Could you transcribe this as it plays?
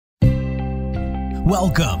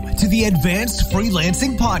Welcome to the Advanced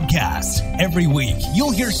Freelancing Podcast. Every week,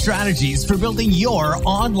 you'll hear strategies for building your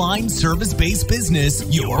online service-based business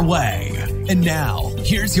your way. And now,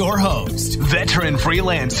 here's your host, veteran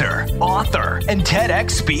freelancer, author, and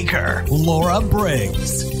TEDx speaker, Laura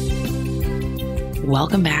Briggs.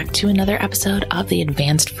 Welcome back to another episode of the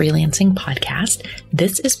Advanced Freelancing Podcast.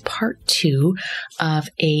 This is part 2 of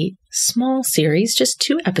a small series, just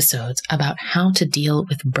 2 episodes about how to deal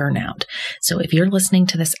with burnout. So if you're listening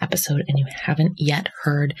to this episode and you haven't yet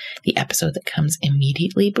heard the episode that comes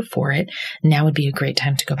immediately before it, now would be a great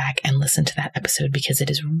time to go back and listen to that episode because it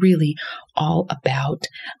is really all about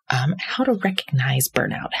how to recognize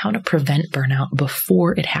burnout, how to prevent burnout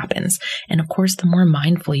before it happens. And of course, the more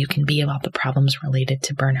mindful you can be about the problems related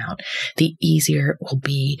to burnout, the easier it will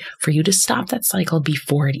be for you to stop that cycle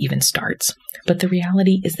before it even starts. But the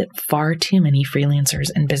reality is that far too many freelancers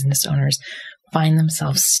and business owners find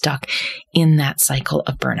themselves stuck in that cycle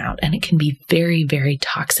of burnout. And it can be very, very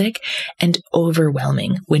toxic and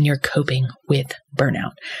overwhelming when you're coping with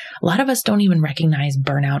burnout. A lot of us don't even recognize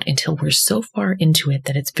burnout until we're so far into it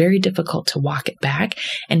that it's very difficult to walk it back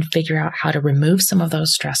and figure out how to remove some of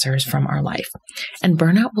those stressors from our life. And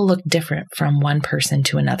burnout will look different from one person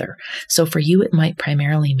to another. So for you, it might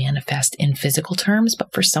primarily manifest in physical terms,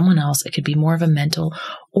 but for someone else, it could be more of a mental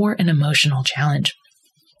or an emotional challenge.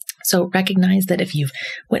 So recognize that if you've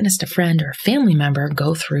witnessed a friend or a family member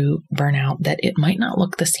go through burnout, that it might not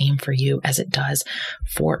look the same for you as it does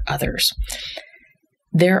for others.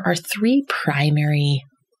 There are 3 primary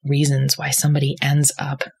reasons why somebody ends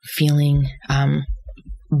up feeling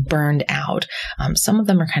burned out. Some of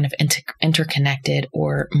them are kind of interconnected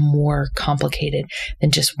or more complicated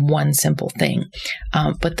than just one simple thing.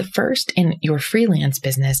 But the first in your freelance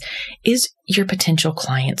business is your potential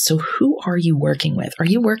clients. So who are you working with? Are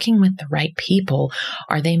you working with the right people?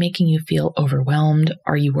 Are they making you feel overwhelmed?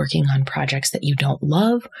 Are you working on projects that you don't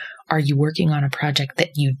love? Are you working on a project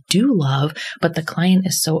that you do love, but the client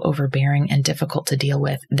is so overbearing and difficult to deal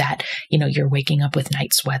with that, you're waking up with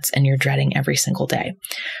night sweats and you're dreading every single day?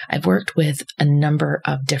 I've worked with a number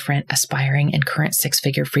of different aspiring and current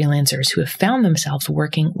 6-figure freelancers who have found themselves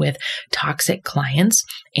working with toxic clients.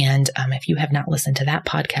 And if you have not listened to that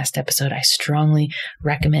podcast episode, I strongly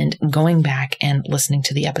recommend going back and listening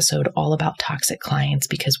to the episode all about toxic clients,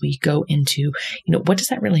 because we go into, what does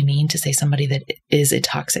that really mean to say somebody that is a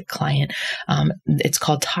toxic client? It's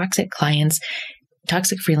called toxic clients,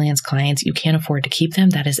 toxic freelance clients. You can't afford to keep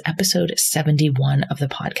them. That is episode 71 of the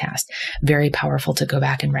podcast. Very powerful to go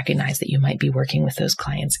back and recognize that you might be working with those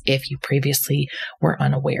clients if you previously were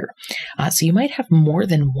unaware. So you might have more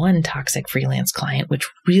than one toxic freelance client, which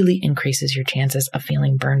really increases your chances of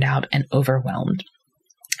feeling burned out and overwhelmed.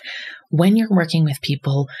 When you're working with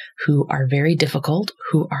people who are very difficult,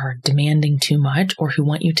 who are demanding too much, or who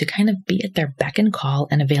want you to kind of be at their beck and call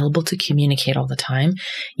and available to communicate all the time,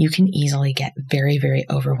 you can easily get very, very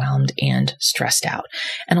overwhelmed and stressed out.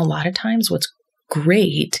 And a lot of times what's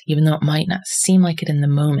great, even though it might not seem like it in the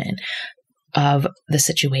moment of the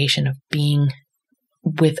situation of being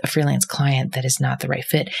with a freelance client that is not the right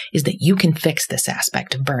fit, is that you can fix this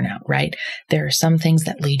aspect of burnout, right? There are some things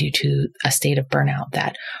that lead you to a state of burnout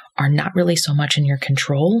that are not really so much in your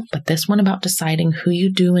control, but this one about deciding who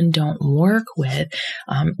you do and don't work with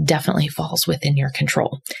definitely falls within your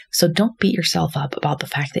control. So don't beat yourself up about the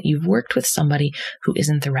fact that you've worked with somebody who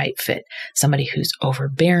isn't the right fit, somebody who's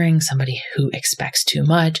overbearing, somebody who expects too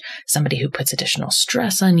much, somebody who puts additional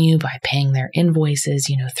stress on you by paying their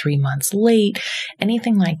invoices, 3 months late,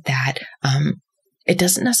 anything like that. It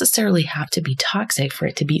doesn't necessarily have to be toxic for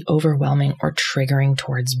it to be overwhelming or triggering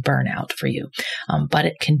towards burnout for you. But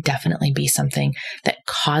it can definitely be something that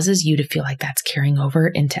causes you to feel like that's carrying over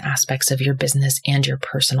into aspects of your business and your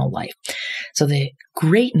personal life. So the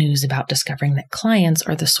great news about discovering that clients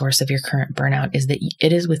are the source of your current burnout is that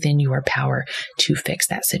it is within your power to fix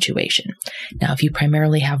that situation. Now, if you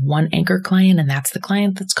primarily have one anchor client and that's the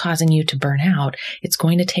client that's causing you to burn out, it's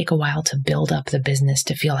going to take a while to build up the business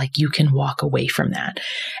to feel like you can walk away from that.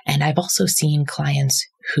 And I've also seen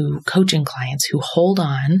coaching clients who hold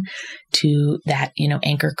on to that,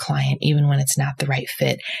 anchor client, even when it's not the right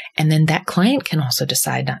fit. And then that client can also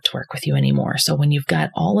decide not to work with you anymore. So when you've got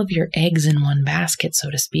all of your eggs in one basket,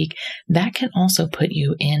 so to speak, that can also put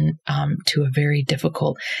you in to a very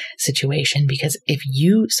difficult situation, because if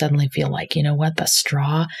you suddenly feel like, the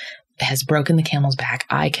straw has broken the camel's back,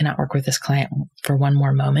 I cannot work with this client for one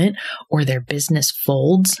more moment, or their business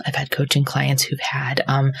folds. I've had coaching clients who've had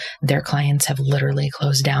their clients have literally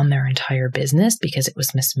closed down their entire business because it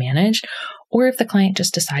was mismanaged. Or if the client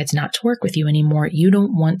just decides not to work with you anymore, you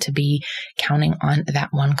don't want to be counting on that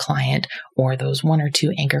one client or those one or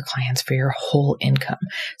two anchor clients for your whole income.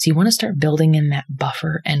 So you want to start building in that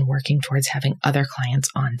buffer and working towards having other clients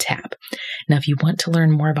on tap. Now, if you want to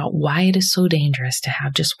learn more about why it is so dangerous to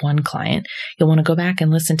have just one client, you'll want to go back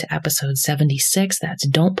and listen to episode 76. That's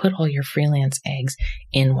Don't Put All Your Freelance Eggs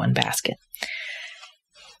in One Basket.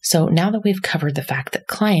 So now that we've covered the fact that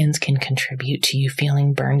clients can contribute to you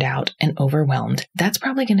feeling burned out and overwhelmed, that's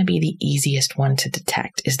probably going to be the easiest one to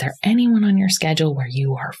detect. Is there anyone on your schedule where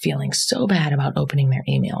you are feeling so bad about opening their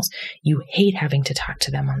emails? You hate having to talk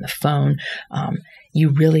to them on the phone. You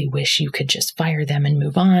really wish you could just fire them and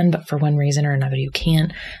move on, but for one reason or another, you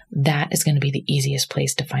can't. That is going to be the easiest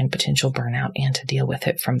place to find potential burnout and to deal with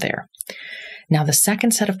it from there. Now, the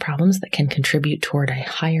second set of problems that can contribute toward a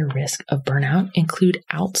higher risk of burnout include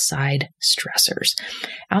outside stressors.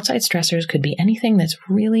 Outside stressors could be anything that's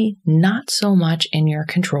really not so much in your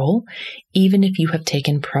control, even if you have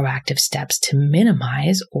taken proactive steps to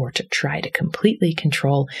minimize or to try to completely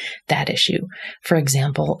control that issue. For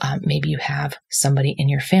example, maybe you have somebody in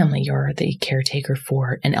your family, you're the caretaker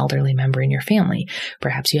for an elderly member in your family.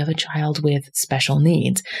 Perhaps you have a child with special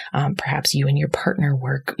needs. Perhaps you and your partner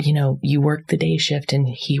work, you work the day shift and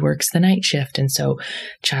he works the night shift. And so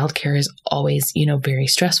childcare is always, very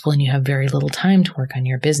stressful and you have very little time to work on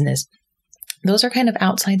your business. Those are kind of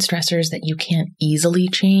outside stressors that you can't easily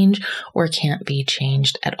change or can't be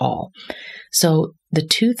changed at all. So the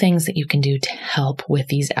two things that you can do to help with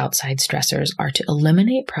these outside stressors are to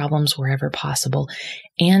eliminate problems wherever possible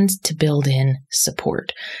and to build in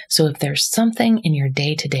support. So if there's something in your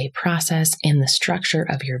day-to-day process, in the structure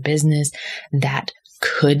of your business that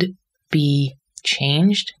could be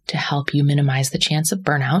changed to help you minimize the chance of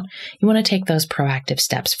burnout, you want to take those proactive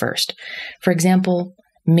steps first. For example,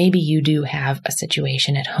 maybe you do have a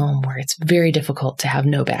situation at home where it's very difficult to have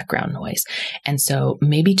no background noise. And so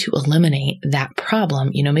maybe to eliminate that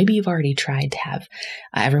problem, maybe you've already tried to have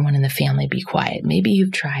everyone in the family be quiet. Maybe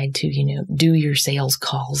you've tried to, do your sales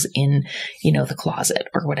calls in, the closet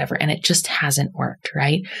or whatever, and it just hasn't worked,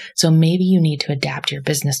 right? So maybe you need to adapt your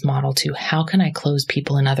business model to how can I close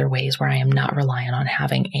people in other ways where I am not reliant on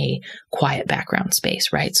having a quiet background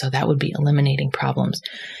space, right? So that would be eliminating problems.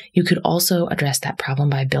 You could also address that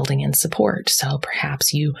problem by building in support. So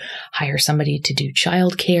perhaps you hire somebody to do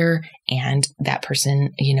childcare and that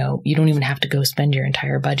person, you don't even have to go spend your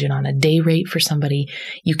entire budget on a day rate for somebody.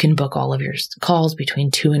 You can book all of your calls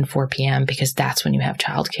between 2 and 4 p.m. because that's when you have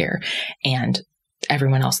childcare and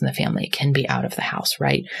everyone else in the family can be out of the house,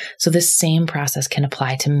 right? So this same process can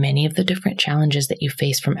apply to many of the different challenges that you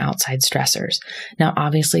face from outside stressors. Now,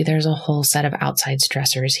 obviously, there's a whole set of outside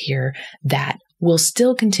stressors here that will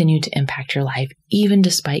still continue to impact your life, even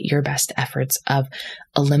despite your best efforts of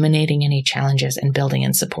eliminating any challenges and building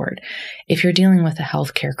in support. If you're dealing with a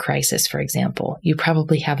healthcare crisis, for example, you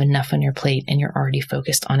probably have enough on your plate and you're already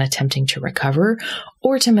focused on attempting to recover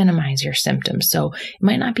or to minimize your symptoms. So it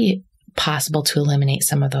might not be possible to eliminate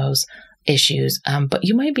some of those issues, but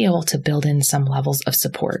you might be able to build in some levels of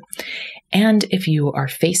support. And if you are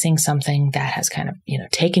facing something that has kind of,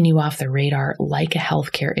 taken you off the radar, like a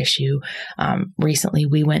healthcare issue, recently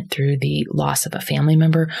we went through the loss of a family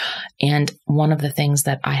member. And one of the things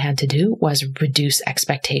that I had to do was reduce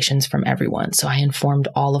expectations from everyone. So I informed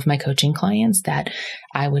all of my coaching clients that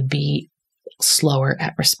I would be slower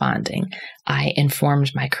at responding. I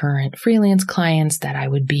informed my current freelance clients that I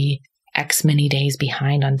would be X many days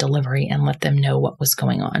behind on delivery and let them know what was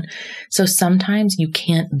going on. So sometimes you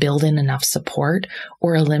can't build in enough support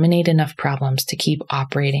or eliminate enough problems to keep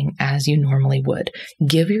operating as you normally would.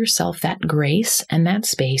 Give yourself that grace and that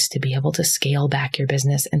space to be able to scale back your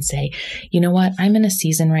business and say, you know what, I'm in a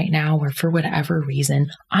season right now where for whatever reason,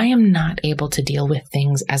 I am not able to deal with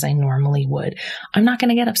things as I normally would. I'm not going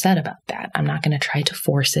to get upset about that. I'm not going to try to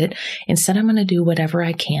force it. Instead, I'm going to do whatever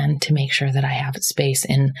I can to make sure that I have space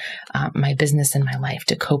in my business and my life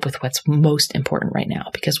to cope with what's most important right now,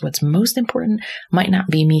 because what's most important might not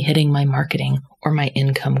be me hitting my marketing or my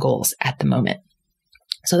income goals at the moment.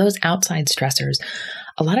 So those outside stressors,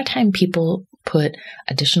 a lot of time people put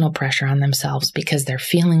additional pressure on themselves because they're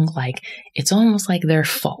feeling like it's almost like their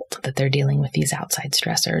fault that they're dealing with these outside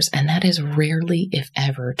stressors. And that is rarely, if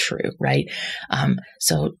ever, true, right?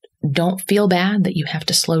 So don't feel bad that you have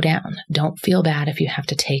to slow down. Don't feel bad if you have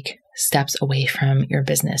to take steps away from your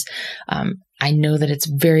business. I know that it's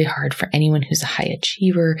very hard for anyone who's a high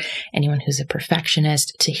achiever, anyone who's a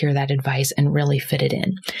perfectionist to hear that advice and really fit it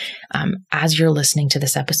in. As you're listening to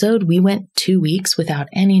this episode, we went 2 weeks without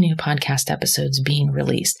any new podcast episodes being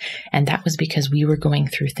released. And that was because we were going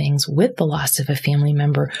through things with the loss of a family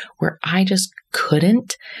member where I just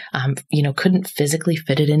couldn't physically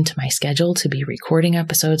fit it into my schedule to be recording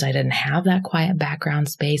episodes. I didn't have that quiet background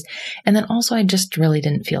space. And then also I just really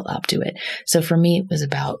didn't feel up to it. So for me, it was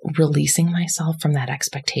about releasing myself from that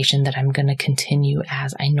expectation that I'm going to continue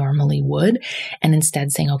as I normally would. And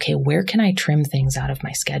instead saying, okay, where can I trim things out of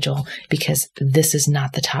my schedule? Because this is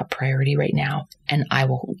not the top priority right now. And I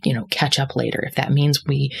will, catch up later. If that means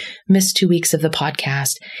we miss 2 weeks of the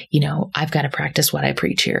podcast, I've got to practice what I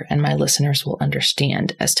preach here, and my listeners will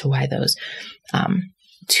understand as to why those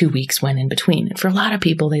 2 weeks went in between. And for a lot of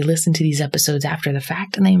people, they listen to these episodes after the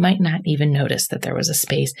fact, and they might not even notice that there was a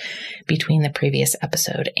space between the previous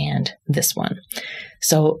episode and this one.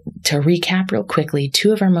 So to recap real quickly,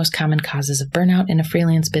 2 of our most common causes of burnout in a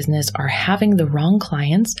freelance business are having the wrong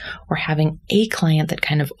clients, or having a client that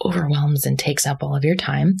kind of overwhelms and takes up all of your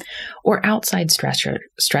time, or outside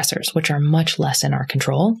stressors, which are much less in our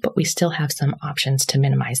control, but we still have some options to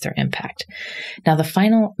minimize their impact. Now, the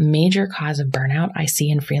final major cause of burnout I see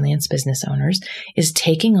in freelance business owners is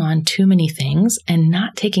taking on too many things and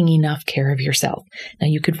not taking enough care of yourself. Now,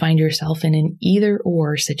 you could find yourself in an either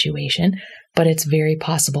or situation, but it's very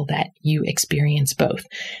possible that you experience both.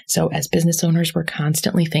 So as business owners, we're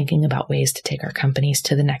constantly thinking about ways to take our companies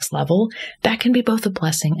to the next level. That can be both a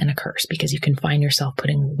blessing and a curse, because you can find yourself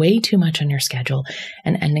putting way too much on your schedule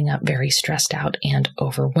and ending up very stressed out and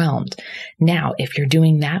overwhelmed. Now, if you're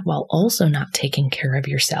doing that while also not taking care of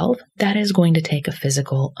yourself, that is going to take a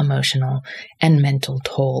physical, emotional, and mental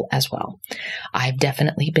toll as well. I've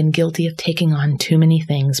definitely been guilty of taking on too many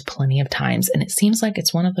things plenty of times, and it seems like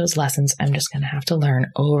it's one of those lessons I'm just going to have to learn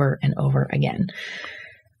over and over again.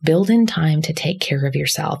 Build in time to take care of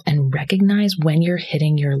yourself and recognize when you're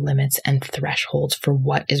hitting your limits and thresholds for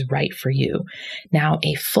what is right for you. Now,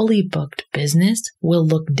 a fully booked business will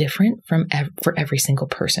look different for every single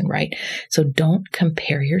person, right? So don't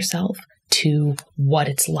compare yourself to what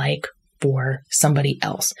it's like for somebody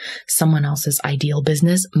else. Someone else's ideal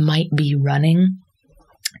business might be running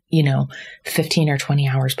 15 or 20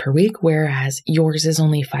 hours per week, whereas yours is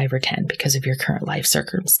only 5 or 10 because of your current life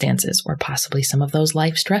circumstances, or possibly some of those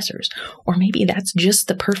life stressors. Or maybe that's just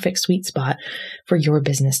the perfect sweet spot for your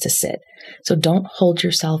business to sit. So don't hold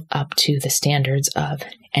yourself up to the standards of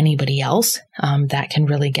anybody else. That can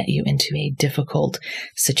really get you into a difficult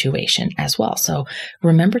situation as well. So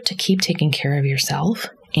remember to keep taking care of yourself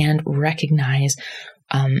and recognize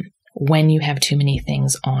when you have too many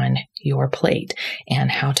things on your plate and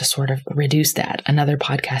how to sort of reduce that. Another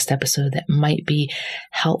podcast episode that might be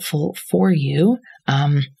helpful for you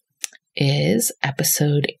is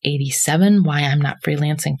episode 87, Why I'm Not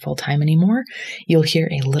Freelancing Full-Time Anymore. You'll hear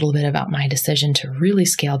a little bit about my decision to really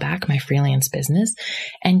scale back my freelance business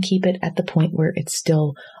and keep it at the point where it's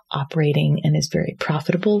still operating and is very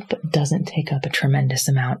profitable, but doesn't take up a tremendous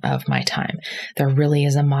amount of my time. There really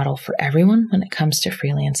is a model for everyone when it comes to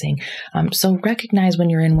freelancing. So recognize when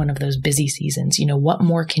you're in one of those busy seasons, what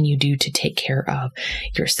more can you do to take care of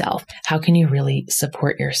yourself? How can you really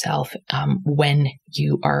support yourself when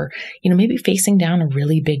you are, maybe facing down a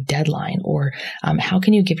really big deadline? Or how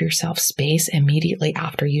can you give yourself space immediately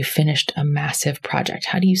after you've finished a massive project?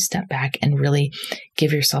 How do you step back and really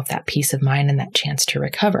give yourself that peace of mind and that chance to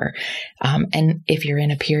recover? And if you're in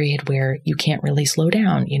a period where you can't really slow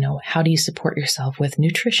down, how do you support yourself with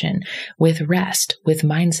nutrition, with rest, with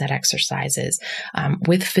mindset exercises,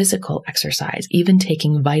 with physical exercise, even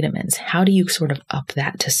taking vitamins? How do you sort of up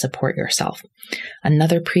that to support yourself?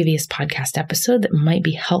 Another previous podcast episode that might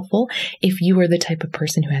be helpful if you are the type of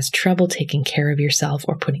person who has trouble taking care of yourself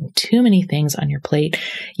or putting too many things on your plate,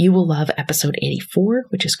 you will love episode 84,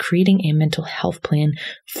 which is creating a mental health plan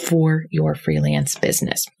for your freelance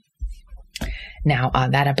business. Now,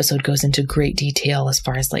 that episode goes into great detail as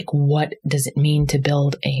far as what does it mean to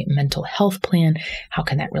build a mental health plan? How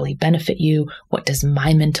can that really benefit you? What does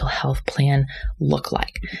my mental health plan look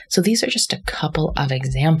like? So these are just a couple of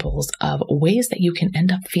examples of ways that you can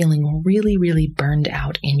end up feeling really, really burned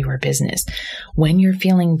out in your business. When you're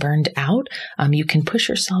feeling burned out, you can push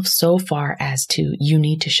yourself so far as to you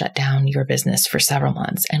need to shut down your business for several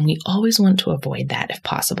months. And we always want to avoid that if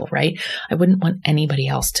possible, right? I wouldn't want anybody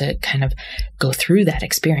else to kind of go go through that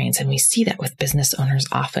experience. And we see that with business owners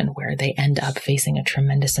often, where they end up facing a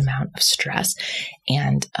tremendous amount of stress.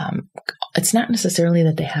 And it's not necessarily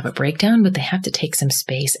that they have a breakdown, but they have to take some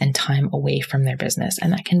space and time away from their business.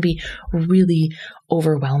 And that can be really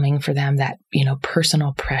overwhelming for them. That,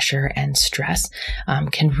 personal pressure and stress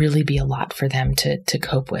can really be a lot for them to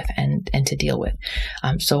cope with and to deal with.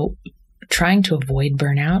 So trying to avoid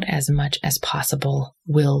burnout as much as possible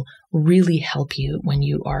will really help you when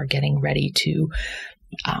you are getting ready to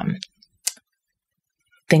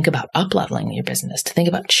think about up-leveling your business, to think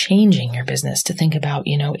about changing your business, to think about,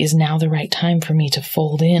 is now the right time for me to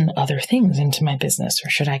fold in other things into my business? Or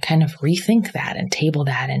should I kind of rethink that and table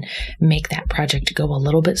that and make that project go a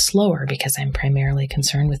little bit slower because I'm primarily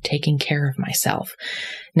concerned with taking care of myself?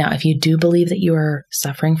 Now, if you do believe that you are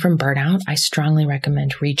suffering from burnout, I strongly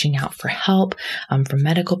recommend reaching out for help from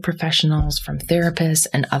medical professionals, from therapists,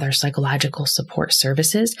 and other psychological support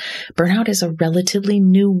services. Burnout is a relatively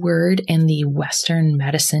new word in the Western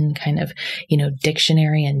medicine kind of,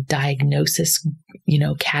 dictionary and diagnosis,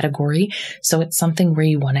 category. So it's something where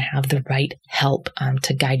you want to have the right help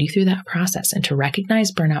to guide you through that process and to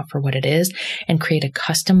recognize burnout for what it is and create a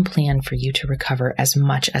custom plan for you to recover as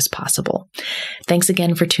much as possible. Thanks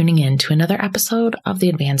again for tuning in to another episode of the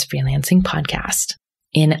Advanced Freelancing Podcast.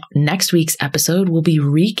 In next week's episode, we'll be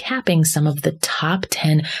recapping some of the top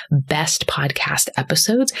 10 best podcast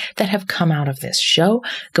episodes that have come out of this show,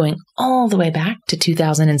 going all the way back to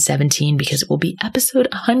 2017, because it will be episode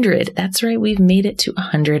 100. That's right. We've made it to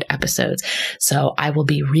 100 episodes. So I will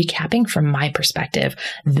be recapping from my perspective,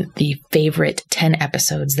 the favorite 10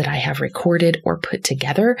 episodes that I have recorded or put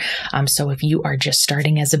together. So if you are just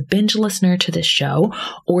starting as a binge listener to this show,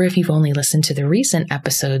 or if you've only listened to the recent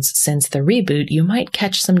episodes since the reboot, you might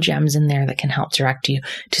catch some gems in there that can help direct you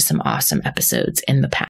to some awesome episodes in the past.